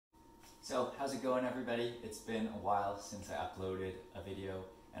So, how's it going, everybody? It's been a while since I uploaded a video,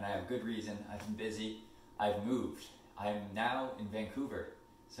 and I have good reason. I've been busy. I've moved. I'm now in Vancouver.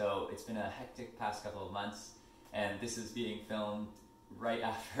 So, it's been a hectic past couple of months, and this is being filmed right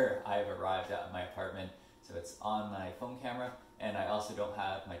after I've arrived at my apartment. So, it's on my phone camera, and I also don't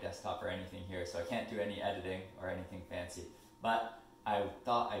have my desktop or anything here, so I can't do any editing or anything fancy. But I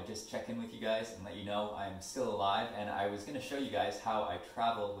thought I'd just check in with you guys and let you know I'm still alive, and I was going to show you guys how I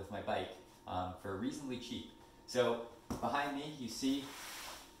travel with my bike for reasonably cheap. So behind me you see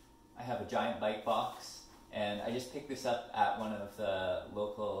I have a giant bike box, and I just picked this up at one of the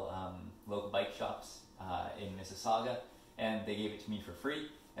local bike shops in Mississauga, and they gave it to me for free,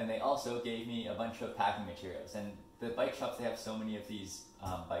 and they also gave me a bunch of packing materials. And the bike shops, they have so many of these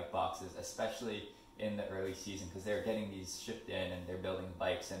bike boxes, especially in the early season, because they're getting these shipped in and they're building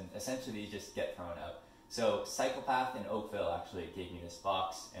bikes, and essentially these just get thrown out. So Cyclepath in Oakville actually gave me this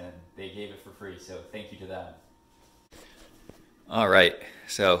box, and they gave it for free, so thank you to them. Alright,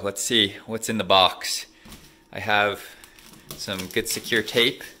 so let's see what's in the box. I have some good secure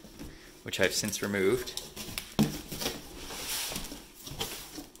tape, which I've since removed.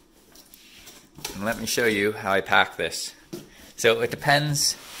 And let me show you how I pack this. So it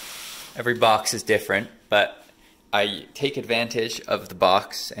depends. Every box is different, but I take advantage of the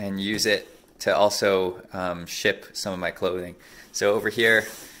box and use it to also ship some of my clothing. So over here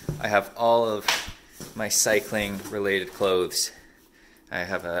I have all of my cycling related clothes. I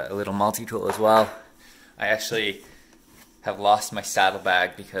have a little multi-tool as well. I actually have lost my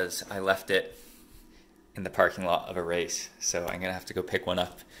saddlebag because I left it in the parking lot of a race, so I'm gonna have to go pick one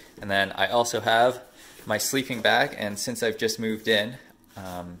up. And then I also have my sleeping bag, and since I've just moved in,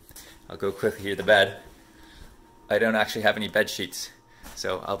 I'll go quickly to the bed. I don't actually have any bed sheets,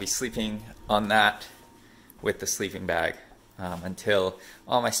 so I'll be sleeping on that with the sleeping bag until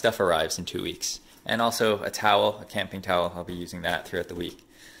all my stuff arrives in 2 weeks. And also a towel, a camping towel. I'll be using that throughout the week.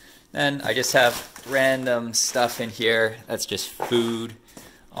 Then I just have random stuff in here. That's just food,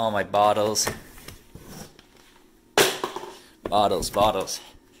 all my bottles. Bottles.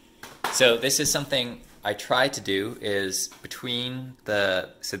 So this is something I try to do, is between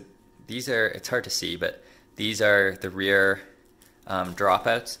these are, it's hard to see, but these are the rear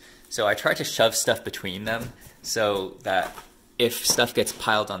dropouts. So I try to shove stuff between them so that if stuff gets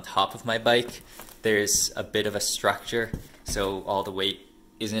piled on top of my bike, there's a bit of a structure, so all the weight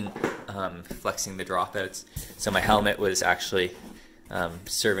isn't flexing the dropouts. So my helmet was actually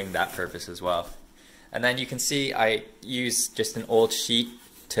serving that purpose as well. And then you can see I use just an old sheet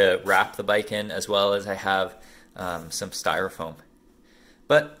to wrap the bike in, as well as I have some styrofoam.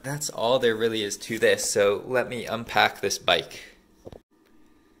 But that's all there really is to this, so let me unpack this bike.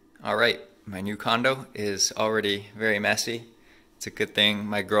 Alright, my new condo is already very messy. It's a good thing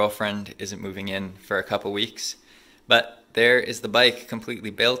my girlfriend isn't moving in for a couple weeks. But there is the bike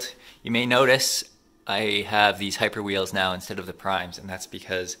completely built. You may notice I have these hyper wheels now instead of the primes, and that's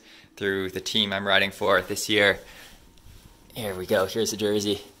because through the team I'm riding for this year, here we go, here's the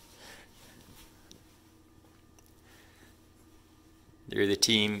jersey. Through the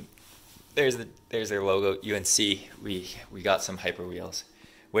team, there's their logo, UNC. We got some hyper wheels,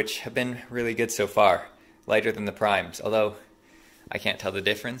 which have been really good so far. Lighter than the primes, although I can't tell the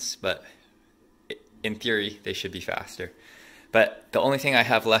difference, but in theory they should be faster. But the only thing I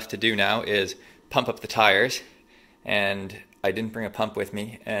have left to do now is pump up the tires, and I didn't bring a pump with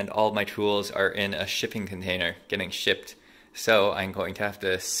me, and all my tools are in a shipping container getting shipped. So I'm going to have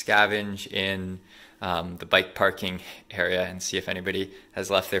to scavenge in the bike parking area and see if anybody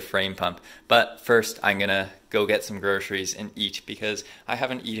has left their frame pump. But first I'm gonna go get some groceries and eat, because I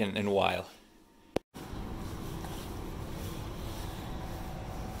haven't eaten in a while.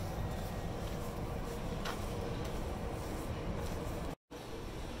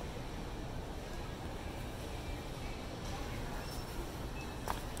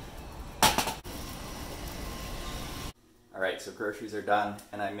 Alright, so groceries are done,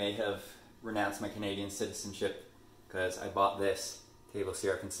 and I may have renounced my Canadian citizenship because I bought this table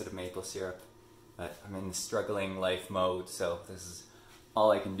syrup instead of maple syrup. But I'm in the struggling life mode, so this is all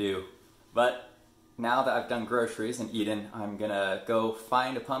I can do. But now that I've done groceries and eaten, I'm gonna go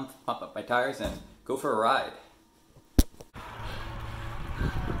find a pump up my tires, and go for a ride.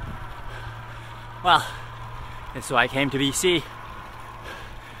 Well, this is why I came to BC.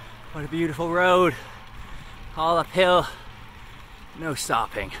 What a beautiful road. All uphill. No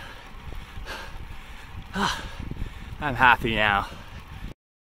stopping. I'm happy now.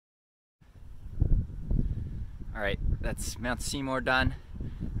 Alright, that's Mount Seymour done.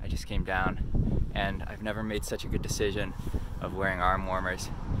 I just came down, and I've never made such a good decision of wearing arm warmers.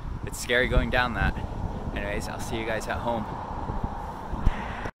 it's scary going down that. Anyways, I'll see you guys at home.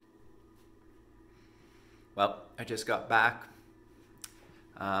 Well, I just got back.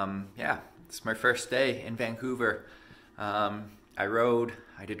 Yeah, it's my first day in Vancouver. I rode,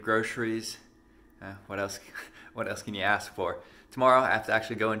 I did groceries. What else? What else can you ask for? Tomorrow I have to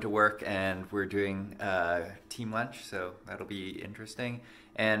actually go into work, and we're doing team lunch, so that'll be interesting.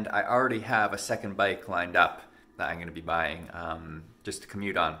 And I already have a second bike lined up that I'm going to be buying just to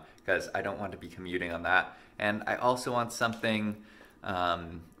commute on, because I don't want to be commuting on that. And I also want something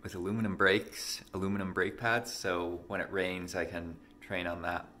with aluminum brakes, aluminum brake pads, so when it rains I can train on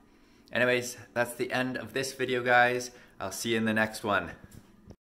that. Anyways, that's the end of this video, guys. I'll see you in the next one.